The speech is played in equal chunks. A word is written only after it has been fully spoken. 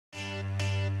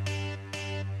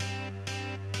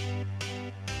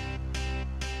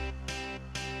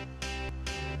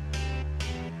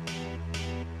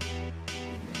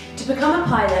To become a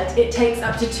pilot, it takes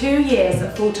up to 2 years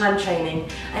of full-time training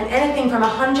and anything from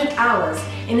 100 hours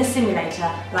in a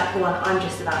simulator like the one I'm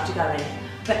just about to go in.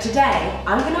 But today,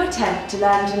 I'm going to attempt to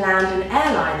learn to land an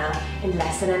airliner in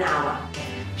less than an hour.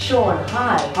 Sean,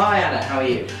 hi. Hi Anna, how are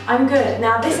you? I'm good.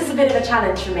 Now this is a bit of a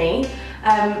challenge for me.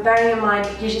 Bearing in mind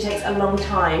it usually takes a long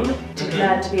time to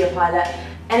learn to be a pilot.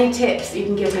 Any tips you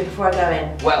can give me before I go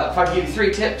in? Well, if I give you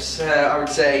 3 tips, I would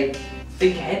say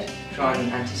think ahead, try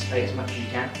and anticipate as much as you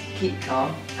can, keep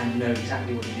calm and know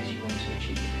exactly what it is you want to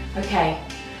achieve. Okay,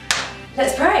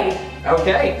 let's pray.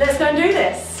 Okay. Let's go and do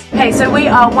this. Okay, so we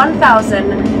are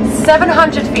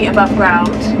 1,700 feet above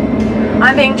ground.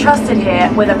 I'm being trusted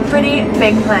here with a pretty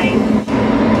big plane.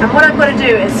 And what I've got to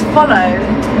do is follow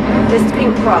this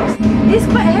pink box. It's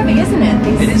quite heavy, isn't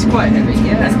it? It is quite heavy,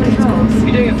 yeah. These controls.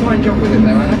 You're doing a fine job with it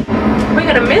though, Anna. We're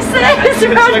going to miss this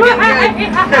right away.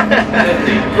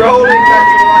 Rolling back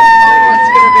to the right. Oh, it's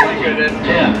going to be good.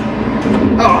 Yeah.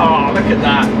 Oh, look at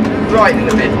that. Right in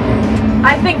the middle.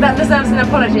 I think that deserves an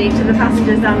apology to the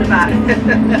passengers down the back.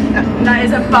 That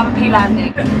is a bumpy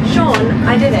landing. Sean,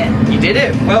 I did it. You did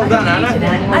it. Well done, Anna.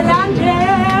 I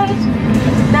landed.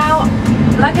 Now,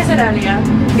 like I said earlier,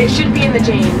 it should be in the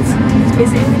jeans. Is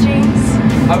it in the jeans?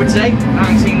 I would say,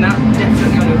 having seen that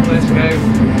definitely on your first go,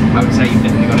 I would say you've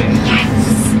definitely got it in.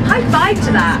 Yes! High five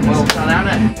to that. Well done,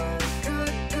 Anna.